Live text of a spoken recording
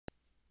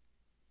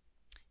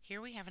Here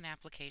we have an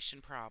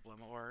application problem,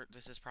 or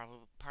this is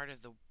probably part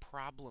of the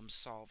problem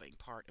solving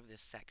part of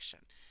this section.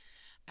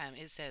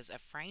 It says a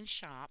frame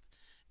shop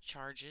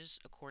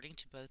charges according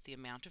to both the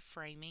amount of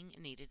framing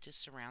needed to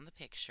surround the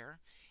picture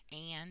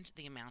and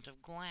the amount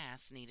of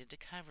glass needed to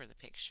cover the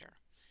picture.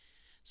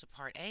 So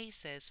part A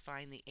says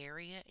find the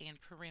area and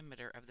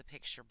perimeter of the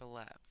picture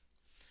below.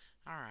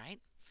 Alright,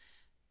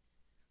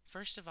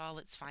 first of all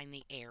let's find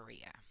the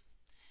area.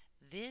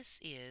 This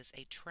is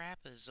a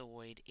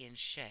trapezoid in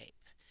shape,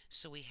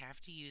 so we have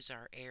to use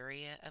our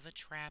area of a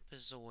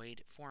trapezoid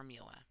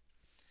formula.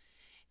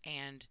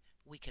 And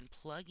we can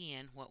plug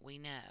in what we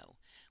know.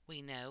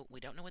 We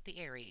don't know what the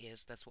area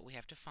is, that's what we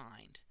have to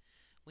find.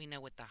 We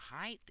know what the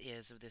height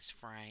is of this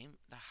frame.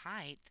 The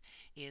height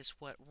is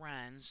what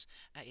runs,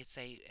 it's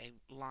a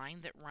line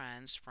that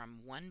runs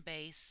from one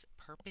base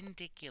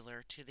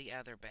perpendicular to the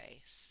other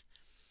base.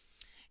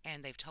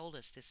 And they've told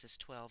us this is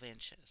 12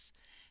 inches.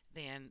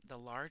 Then the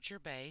larger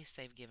base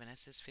they've given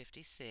us is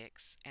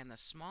 56, and the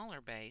smaller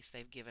base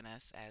they've given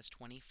us as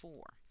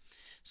 24.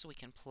 So we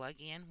can plug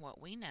in what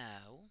we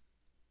know,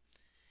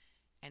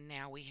 and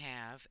now we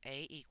have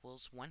A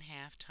equals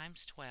 1/2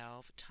 times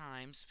 12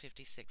 times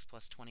 56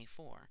 plus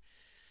 24.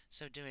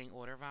 So doing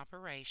order of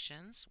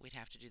operations, we'd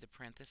have to do the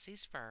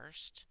parentheses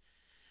first,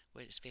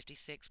 which is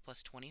 56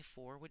 plus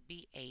 24 would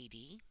be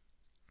 80.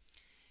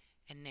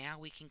 And now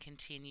we can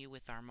continue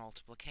with our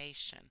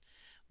multiplication.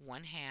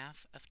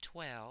 1/2 of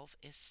 12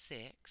 is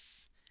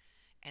 6,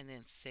 and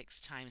then 6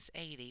 times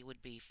 80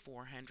 would be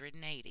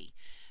 480.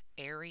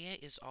 Area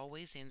is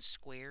always in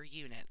square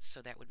units,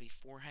 so that would be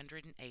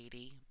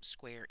 480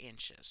 square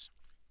inches.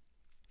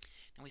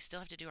 Now we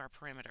still have to do our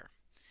perimeter.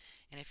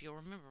 And if you'll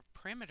remember,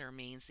 perimeter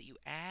means that you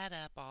add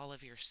up all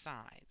of your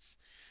sides.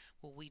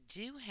 Well, we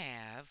do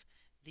have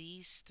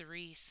these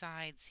 3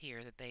 sides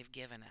here that they've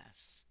given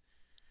us.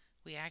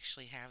 We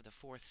actually have the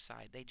 4th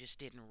side. They just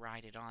didn't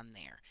write it on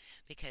there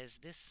because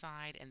this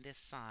side and this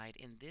side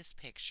in this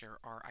picture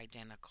are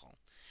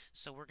identical.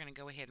 So we're going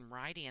to go ahead and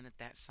write in that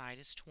that side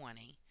is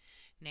 20.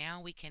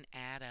 Now we can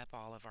add up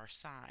all of our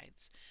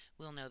sides.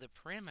 We'll know the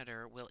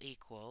perimeter will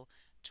equal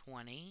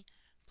 20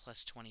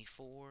 plus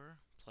 24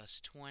 plus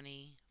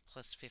 20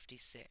 plus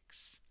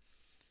 56.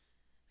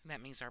 And that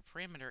means our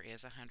perimeter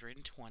is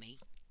 120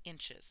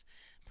 inches.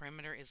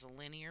 Perimeter is a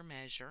linear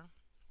measure,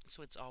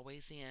 so it's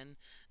always in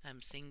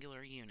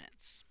singular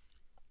units.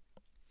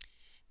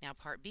 Now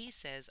part B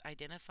says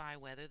identify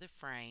whether the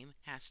frame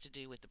has to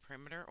do with the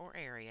perimeter or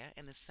area,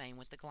 and the same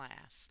with the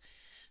glass.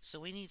 So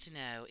we need to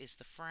know, is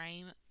the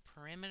frame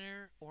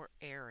perimeter or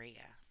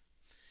area?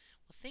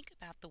 Well, think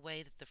about the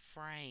way that the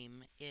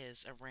frame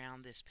is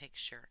around this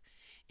picture.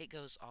 It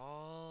goes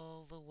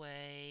all the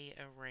way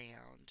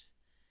around.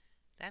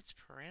 That's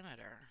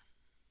perimeter.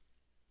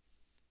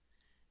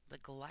 The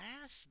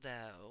glass,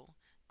 though,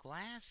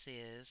 glass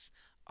is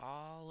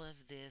all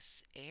of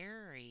this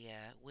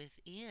area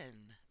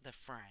within the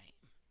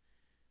frame.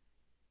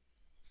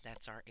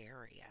 That's our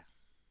area.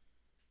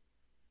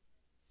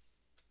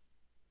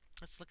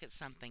 Let's look at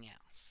something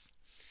else.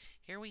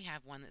 Here we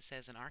have one that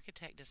says an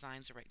architect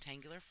designs a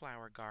rectangular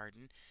flower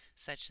garden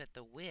such that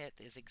the width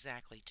is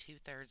exactly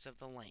 2/3 of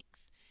the length.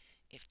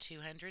 If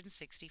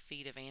 260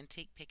 feet of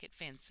antique picket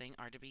fencing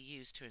are to be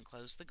used to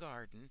enclose the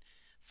garden,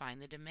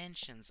 find the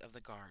dimensions of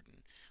the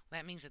garden. Well,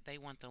 that means that they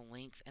want the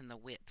length and the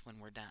width when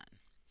we're done.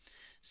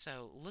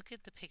 So look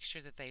at the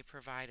picture that they've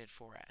provided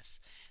for us.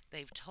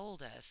 They've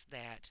told us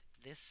that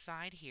this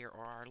side here,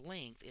 or our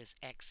length, is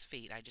X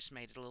feet. I just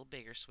made it a little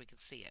bigger so we could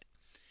see it.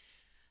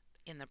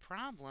 In the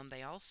problem,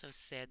 they also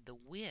said the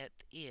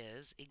width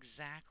is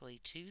exactly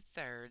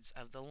 2/3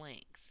 of the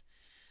length.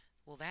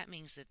 Well, that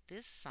means that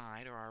this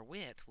side, or our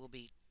width, will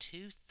be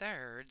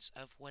 2/3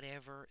 of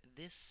whatever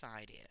this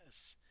side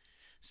is.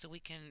 So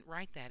we can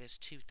write that as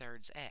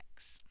 2/3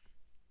 x.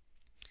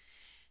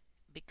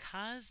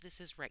 Because this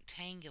is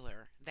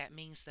rectangular, that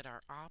means that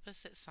our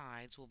opposite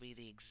sides will be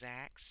the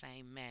exact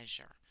same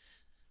measure.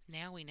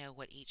 Now we know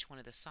what each one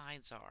of the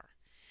sides are.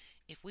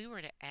 If we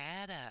were to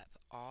add up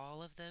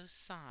all of those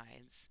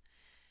sides,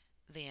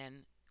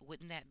 then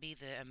wouldn't that be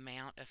the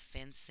amount of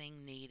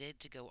fencing needed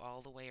to go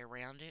all the way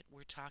around it?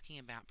 We're talking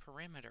about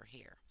perimeter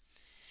here.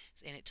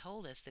 And it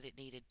told us that it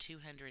needed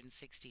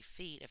 260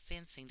 feet of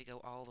fencing to go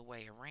all the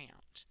way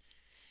around.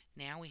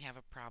 Now we have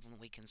a problem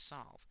we can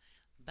solve.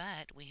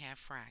 But we have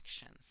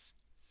fractions.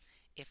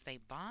 If they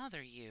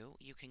bother you,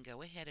 you can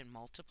go ahead and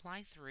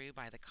multiply through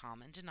by the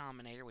common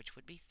denominator, which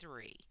would be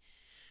 3.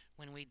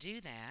 When we do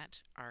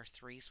that, our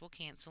 3's will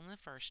cancel in the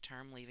first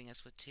term, leaving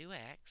us with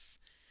 2x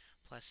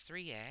plus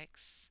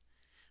 3x,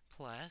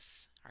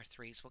 plus our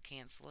 3's will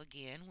cancel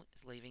again,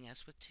 leaving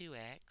us with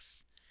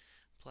 2x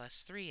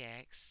plus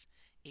 3x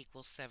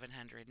equals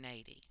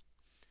 780.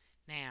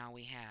 Now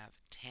we have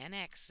 10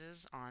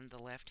 x's on the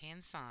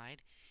left-hand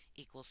side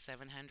equals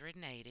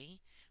 780.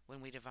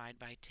 When we divide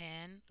by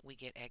 10, we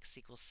get x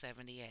equals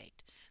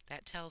 78.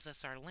 That tells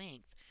us our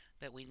length,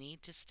 but we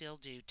need to still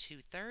do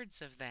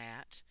 2/3 of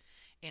that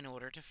in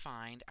order to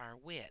find our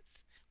width,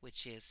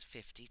 which is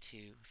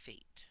 52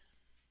 feet.